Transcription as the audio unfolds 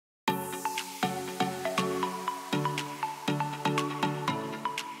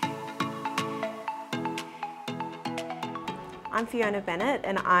I'm Fiona Bennett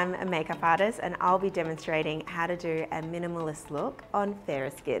and I'm a makeup artist, and I'll be demonstrating how to do a minimalist look on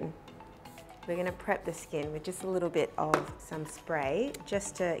fairer skin. We're going to prep the skin with just a little bit of some spray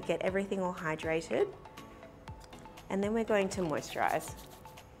just to get everything all hydrated, and then we're going to moisturize.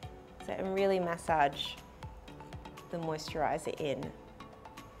 So and really massage the moisturizer in.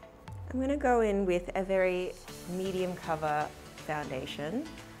 I'm going to go in with a very medium cover foundation,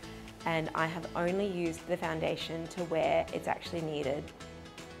 and I have only used the foundation to where it's actually needed.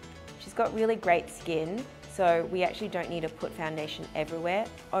 She's got really great skin, so we actually don't need to put foundation everywhere,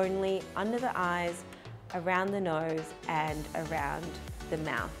 only under the eyes, around the nose and around the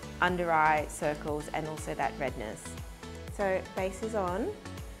mouth, under eye circles and also that redness. So base is on,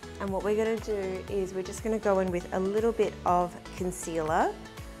 and what we're going to do is we're just going to go in with a little bit of concealer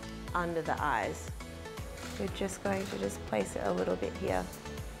under the eyes. We're just going to place it a little bit here.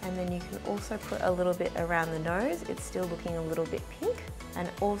 And then you can also put a little bit around the nose. It's still looking a little bit pink. And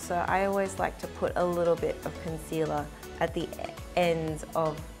also, I always like to put a little bit of concealer at the ends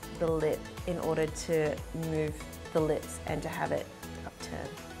of the lip in order to move the lips and to have it upturned.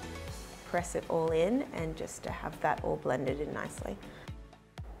 Press it all in and just to have that all blended in nicely.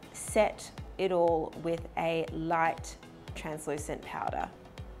 Set it all with a light translucent powder.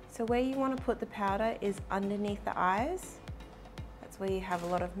 So where you want to put the powder is underneath the eyes. That's where you have a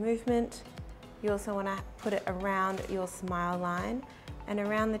lot of movement. You also want to put it around your smile line and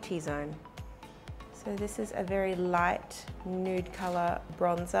around the T-zone. So this is a very light nude color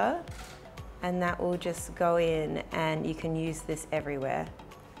bronzer, and that will just go in, and you can use this everywhere.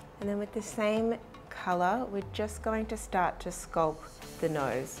 And then with the same color, we're just going to start to sculpt the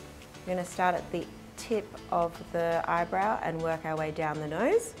nose. We're going to start at the tip of the eyebrow and work our way down the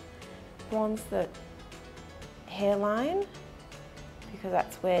nose. Bronze the hairline, because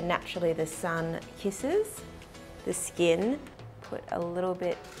that's where naturally the sun kisses the skin. Put a little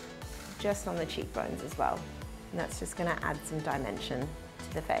bit just on the cheekbones as well. And that's just going to add some dimension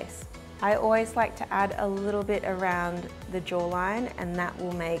to the face. I always like to add a little bit around the jawline, and that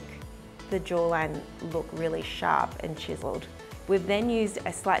will make the jawline look really sharp and chiseled. We've then used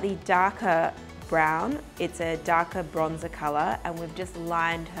a slightly darker brown. It's a darker bronzer color, and we've just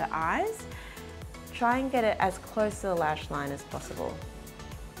lined her eyes. Try and get it as close to the lash line as possible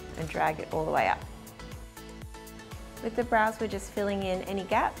and drag it all the way up. With the brows, we're just filling in any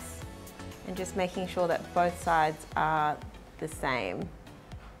gaps and just making sure that both sides are the same.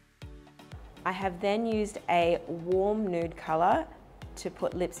 I have then used a warm nude color to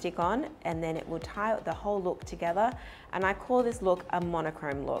put lipstick on, and then it will tie the whole look together, and I call this look a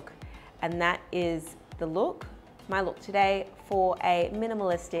monochrome look. And that is the look, my look today, for a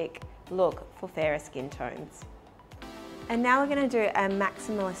minimalistic look for fairer skin tones. And now we're going to do a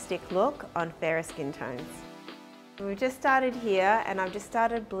maximalistic look on fairer skin tones. We've just started here, and I've just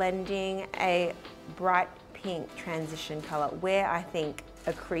started blending a bright pink transition color where I think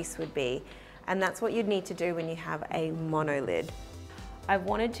a crease would be. And that's what you'd need to do when you have a mono lid. I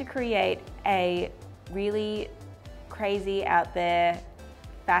wanted to create a really crazy out there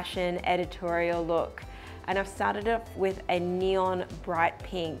fashion editorial look, and I've started off with a neon bright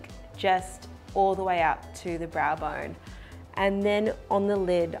pink just all the way up to the brow bone, and then on the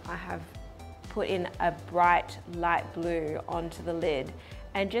lid I have put in a bright light blue onto the lid,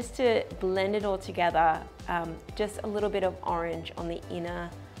 and just to blend it all together, just a little bit of orange on the inner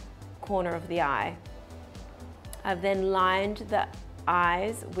corner of the eye. I've then lined the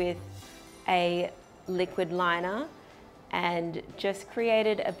eyes with a liquid liner and just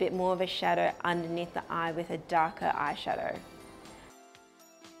created a bit more of a shadow underneath the eye with a darker eyeshadow.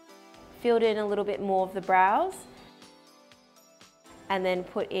 Filled in a little bit more of the brows, and then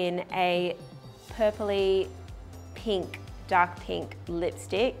put in a purpley pink, dark pink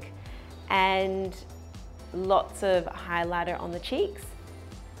lipstick and lots of highlighter on the cheeks.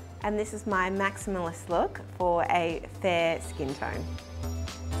 And this is my maximalist look for a fair skin tone.